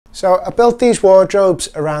So I built these wardrobes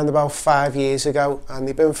around about 5 years ago and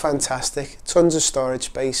they've been fantastic. Tons of storage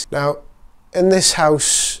space. Now in this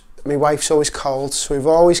house my wife's always cold, so we've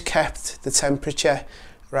always kept the temperature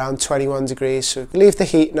around 21 degrees. So we leave the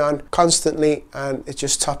heating on constantly and it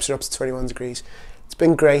just tops it up to 21 degrees. It's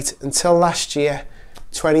been great until last year,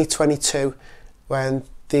 2022, when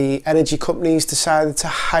the energy companies decided to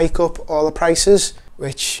hike up all the prices,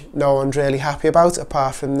 which no one's really happy about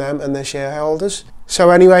apart from them and their shareholders. So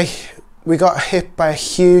anyway, we got hit by a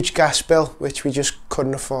huge gas bill, which we just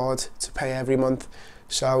couldn't afford to pay every month.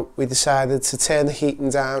 So we decided to turn the heating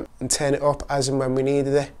down and turn it up as and when we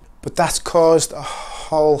needed it. But that's caused a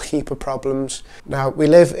whole heap of problems. Now, we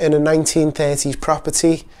live in a 1930s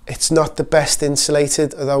property. It's not the best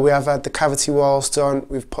insulated, although we have had the cavity walls done.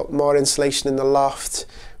 We've put more insulation in the loft.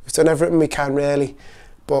 We've done everything we can really.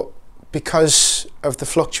 But because of the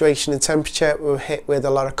fluctuation in temperature, we were hit with a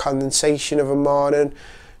lot of condensation of a morning,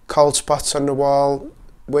 cold spots on the wall,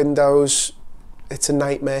 windows. It's a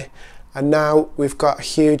nightmare. And now we've got a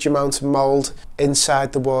huge amount of mould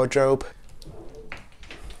inside the wardrobe.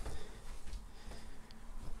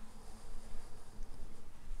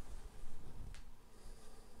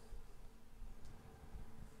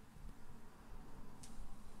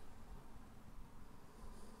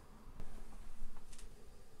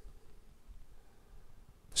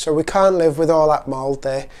 So we can't live with all that mould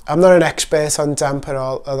there. I'm not an expert on damp at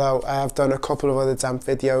all, although I have done a couple of other damp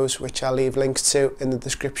videos which I'll leave links to in the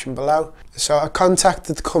description below. So I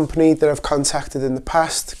contacted the company that I've contacted in the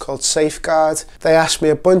past called Safeguard. They asked me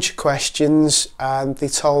a bunch of questions and they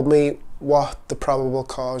told me what the probable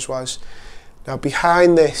cause was. Now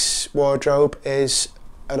behind this wardrobe is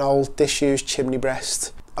an old disused chimney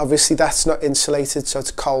breast. Obviously that's not insulated, so it's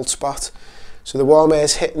a cold spot. So the warm air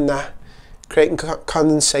is hitting that, creating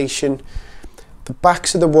condensation. The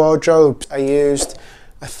backs of the wardrobes, I used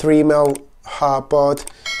a 3mm hardboard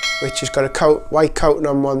which has got a white coating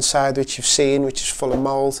on one side, which you've seen, which is full of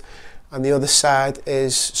mould, and the other side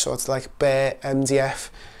is sort of like bare MDF,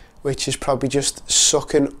 which is probably just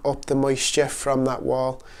sucking up the moisture from that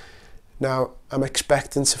wall. Now I'm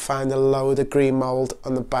expecting to find a load of green mould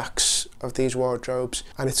on the backs of these wardrobes,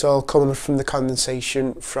 and it's all coming from the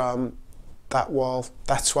condensation from that wall.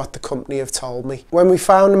 That's what the company have told me. When we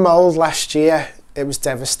found the mould last year, it was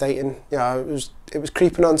devastating. You know, it was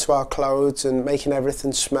creeping onto our clothes and making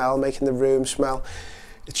everything smell, making the room smell.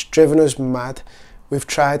 It's driven us mad. We've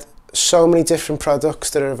tried so many different products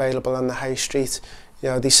that are available on the high street. You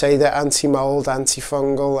know, they say they're anti-mould,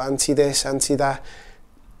 anti-fungal, anti-this, anti-that.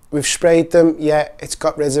 We've sprayed them, yeah, it's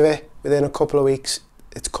got rid of it. Within a couple of weeks,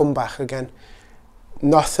 it's come back again.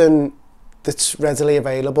 Nothing that's readily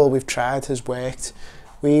available we've tried has worked.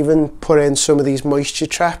 We even put in some of these moisture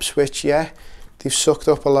traps, which, yeah, they've sucked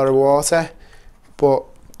up a lot of water, but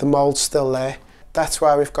the mould's still there. That's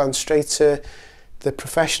why we've gone straight to the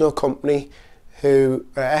professional company who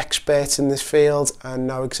are experts in this field and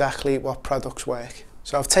know exactly what products work.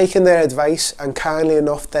 So I've taken their advice, and kindly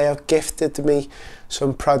enough they have gifted me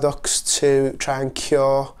some products to try and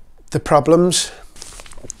cure the problems.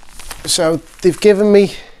 So they've given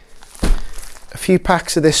me a few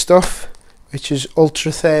packs of this stuff, which is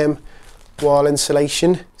ultrotherm wall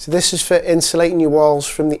insulation. So this is for insulating your walls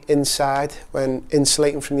from the inside when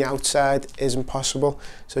insulating from the outside isn't possible.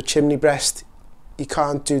 So chimney breast, you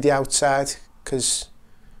can't do the outside because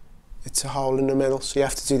it's a hole in the middle, so you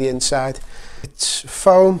have to do the inside. It's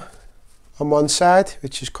foam on one side,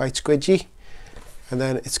 which is quite squidgy, and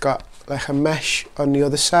then it's got like a mesh on the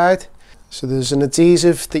other side. So there's an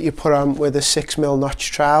adhesive that you put on with a 6mm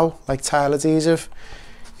notch trowel, like tile adhesive.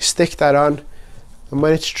 You stick that on, and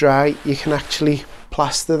when it's dry, you can actually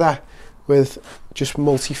plaster that with just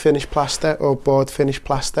multi-finish plaster or board finish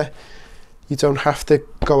plaster. You don't have to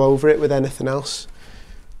go over it with anything else.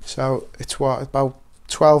 So it's what, about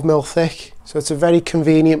 12mm thick. So it's a very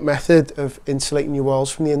convenient method of insulating your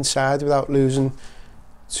walls from the inside without losing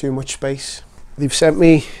too much space. They've sent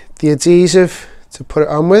me the adhesive to put it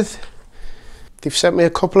on with. They've sent me a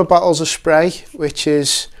couple of bottles of spray, which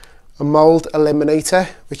is a mould eliminator,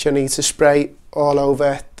 which I need to spray all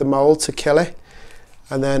over the mould to kill it,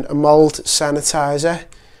 and then a mould sanitizer,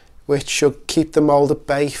 which should keep the mould at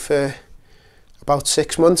bay for about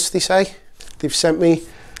 6 months, they say. They've sent me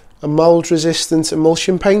a mould resistant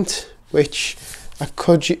emulsion paint, which I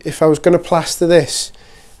could, if I was going to plaster this,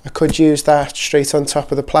 I could use that straight on top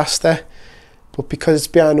of the plaster, but because it's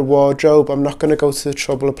behind a wardrobe, I'm not going to go to the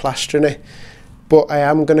trouble of plastering it. But I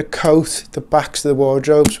am going to coat the backs of the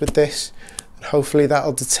wardrobes with this, and hopefully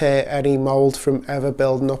that'll deter any mould from ever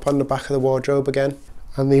building up on the back of the wardrobe again.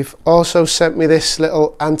 And they've also sent me this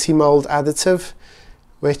little anti-mould additive,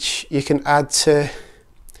 which you can add to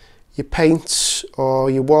your paints or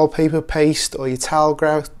your wallpaper paste or your tile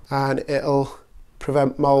grout, and it'll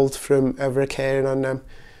prevent mould from ever occurring on them.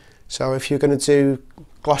 So if you're going to do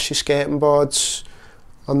gloss your skirting boards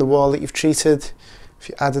on the wall that you've treated, if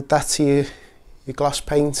you added that to your gloss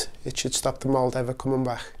paint, it should stop the mould ever coming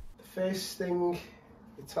back. The first thing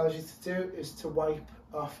it tells you to do is to wipe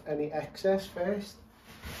off any excess first,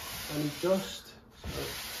 any dust.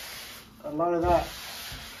 So a lot of that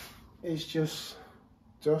is just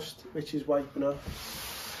dust which is wiping off.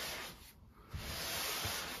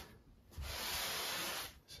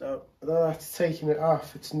 So although that's taking it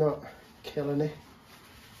off, it's not killing it.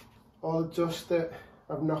 All the dust that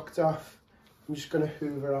I've knocked off, I'm just going to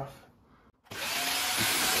hoover off.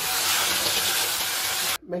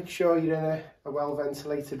 Make sure you're in a well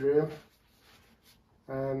ventilated room.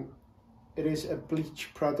 It is a bleach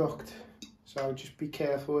product, so just be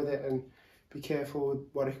careful with it and be careful with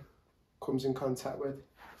what it comes in contact with.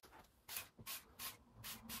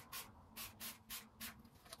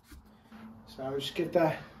 So I'll just give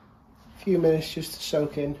that a few minutes just to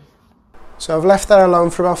soak in. So I've left that alone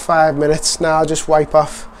for about 5 minutes. Now I'll just wipe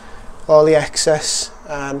off all the excess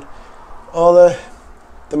and all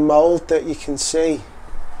the mould that you can see.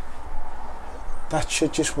 That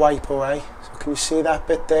should just wipe away. So can you see that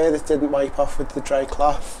bit there that didn't wipe off with the dry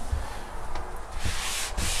cloth?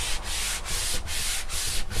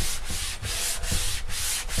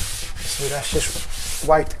 So that's just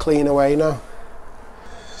wiped clean away now.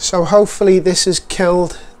 So hopefully this has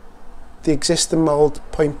killed the existing mould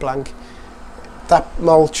point blank. That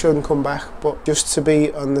mould shouldn't come back, but just to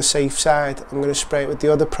be on the safe side, I'm going to spray it with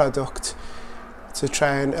the other product to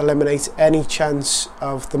try and eliminate any chance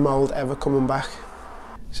of the mould ever coming back.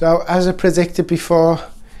 So as I predicted before,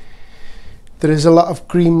 there is a lot of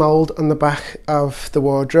green mould on the back of the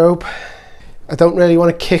wardrobe. I don't really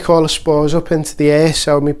want to kick all the spores up into the air,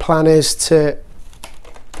 so my plan is to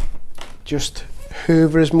just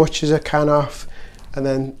hoover as much as I can off and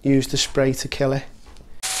then use the spray to kill it.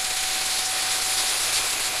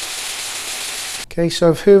 Okay, so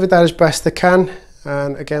I've hoovered that as best I can,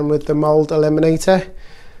 and again with the mould eliminator,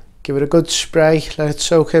 give it a good spray, let it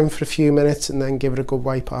soak in for a few minutes and then give it a good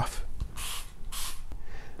wipe off.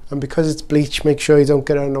 And because it's bleach, make sure you don't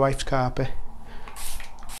get it on the wife's carpet.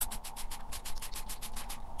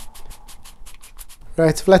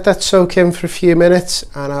 Right, I've let that soak in for a few minutes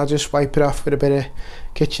and I'll just wipe it off with a bit of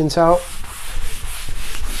kitchen towel.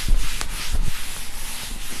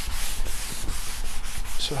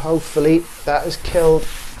 So hopefully that has killed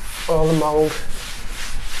all the mould.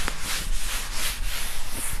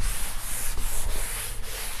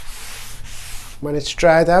 When it's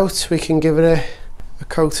dried out, we can give it a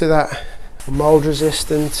coat of that mould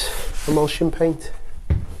resistant emulsion paint.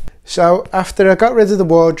 So after I got rid of the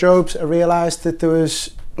wardrobes, I realised that there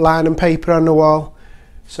was lining paper on the wall.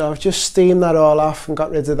 So I've just steamed that all off and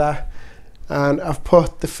got rid of that. And I've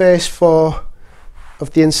put the first 4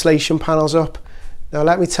 of the insulation panels up. Now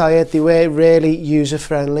let me tell you, they were really user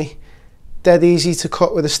friendly. Dead easy to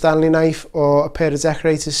cut with a Stanley knife or a pair of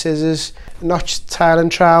decorator's scissors. Notched tile and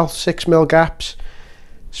trowel, 6mm gaps.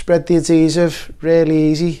 Spread the adhesive, really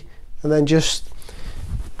easy. And then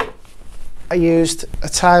I used a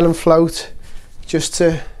tile and float just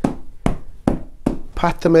to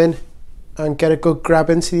pat them in and get a good grab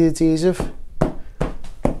into the adhesive.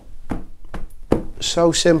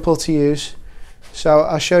 So simple to use. So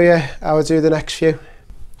I'll show you how I do the next few.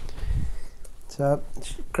 So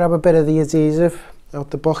grab a bit of the adhesive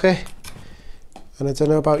out the bucket, and I don't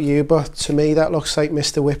know about you, but to me that looks like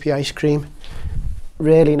Mr. Whippy ice cream.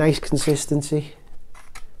 Really nice consistency.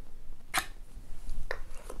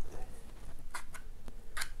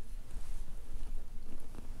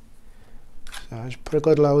 So I just put a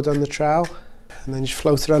good load on the trowel and then just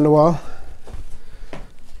float it on the wall.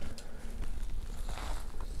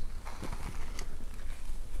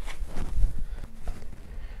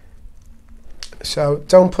 So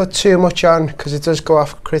don't put too much on because it does go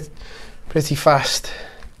off pretty fast.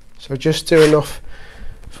 So just do enough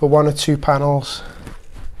for 1 or 2 panels.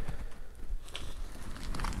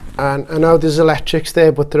 And I know there's electrics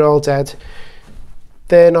there, but they're all dead.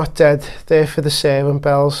 They're not dead, they're for the servant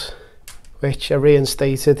bells, which I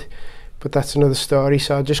reinstated, but that's another story.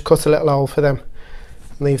 So I'll just cut a little hole for them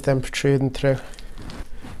and leave them protruding through.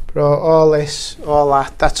 But all this, all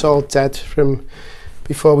that, that's all dead from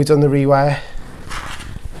before we done the rewire.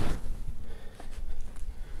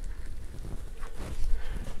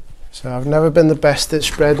 So I've never been the best at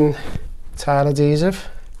spreading tile adhesive,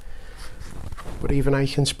 but even I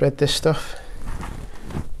can spread this stuff.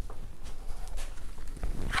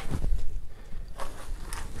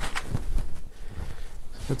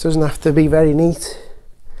 So it doesn't have to be very neat.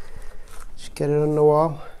 Just get it on the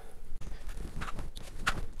wall.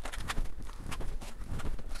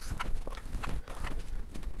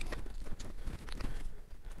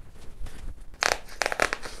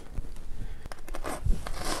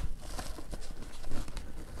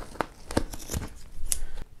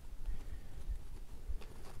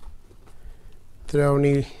 They're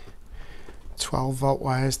only 12-volt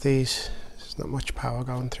wires, these. There's not much power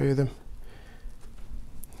going through them.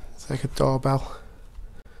 It's like a doorbell.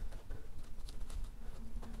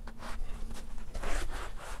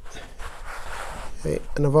 Okay,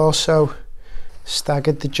 and I've also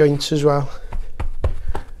staggered the joints as well.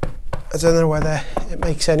 I don't know whether it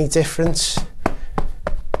makes any difference,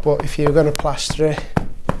 but if you're going to plaster it,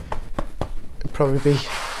 it'd probably be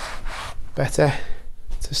better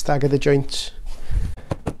to stagger the joints.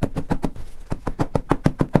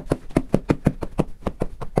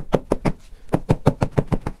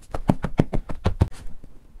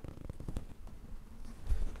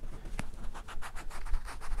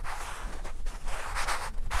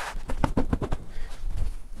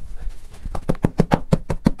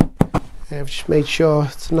 I've just made sure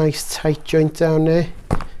it's a nice tight joint down there.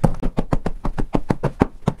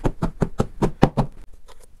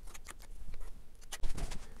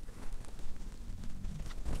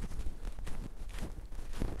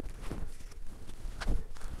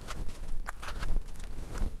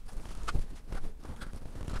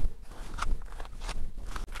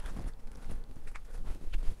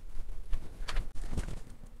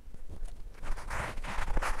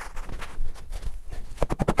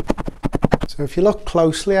 So if you look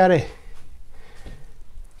closely at it,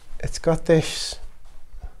 it's got this,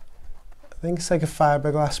 I think it's like a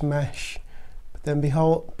fiberglass mesh, but then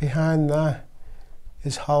behind that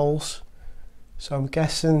is holes. So I'm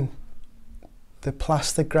guessing the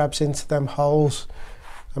plastic grabs into them holes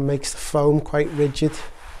and makes the foam quite rigid,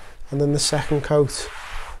 and then the second coat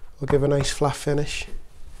will give a nice flat finish.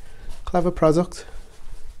 Clever product.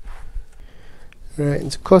 Right,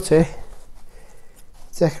 and to cut it,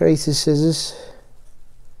 decorator's scissors.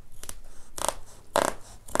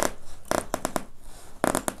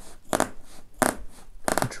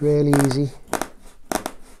 It's really easy.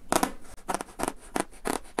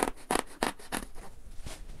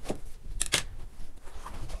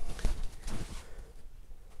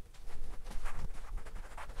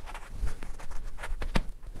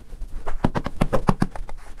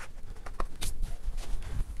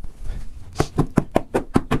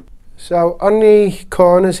 So on the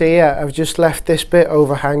corners here, I've just left this bit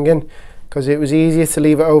overhanging because it was easier to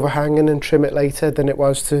leave it overhanging and trim it later than it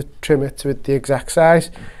was to trim it to the exact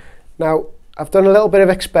size. Now, I've done a little bit of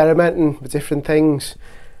experimenting with different things,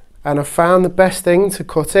 and I've found the best thing to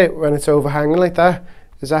cut it when it's overhanging like that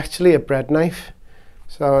is actually a bread knife.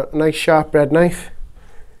 So a nice sharp bread knife.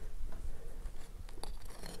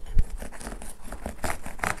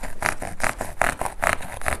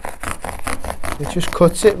 It just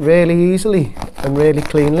cuts it really easily and really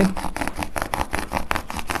cleanly.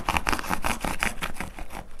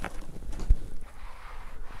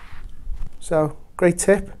 So, great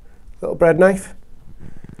tip, little bread knife.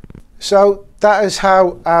 So that is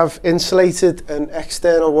how I've insulated an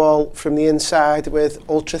external wall from the inside with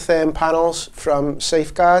ultrotherm panels from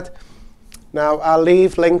Safeguard. Now I'll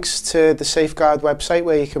leave links to the Safeguard website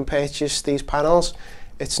where you can purchase these panels.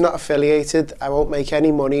 It's not affiliated, I won't make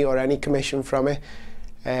any money or any commission from it.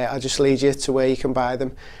 I'll just lead you to where you can buy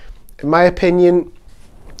them. In my opinion,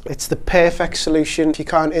 it's the perfect solution. If you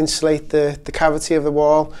can't insulate the cavity of the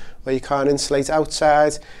wall, or you can't insulate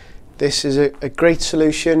outside, this is a great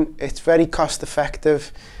solution. It's very cost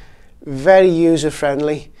effective, very user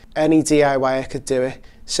friendly. Any DIYer could do it.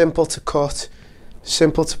 Simple to cut,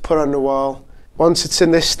 simple to put on the wall. Once it's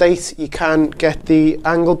in this state, you can get the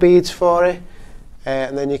angle beads for it,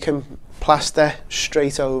 and then you can plaster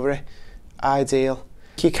straight over it. Ideal.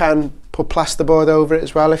 You can put plasterboard over it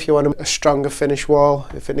as well if you want a stronger finish wall,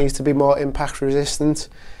 if it needs to be more impact resistant.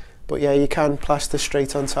 But yeah, you can plaster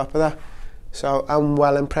straight on top of that. So I'm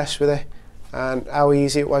well impressed with it, and how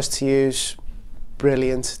easy it was to use,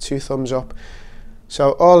 brilliant, 2 thumbs up.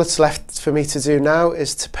 So all that's left for me to do now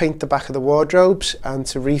is to paint the back of the wardrobes and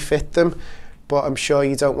to refit them. But I'm sure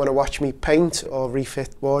you don't want to watch me paint or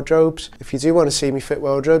refit wardrobes. If you do want to see me fit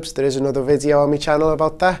wardrobes, there is another video on my channel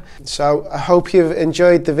about that. So I hope you've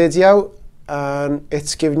enjoyed the video, and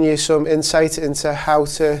it's given you some insight into how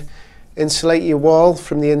to insulate your wall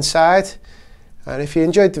from the inside. And if you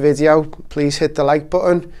enjoyed the video, please hit the like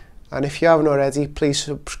button, and if you haven't already, please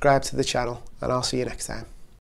subscribe to the channel, and I'll see you next time.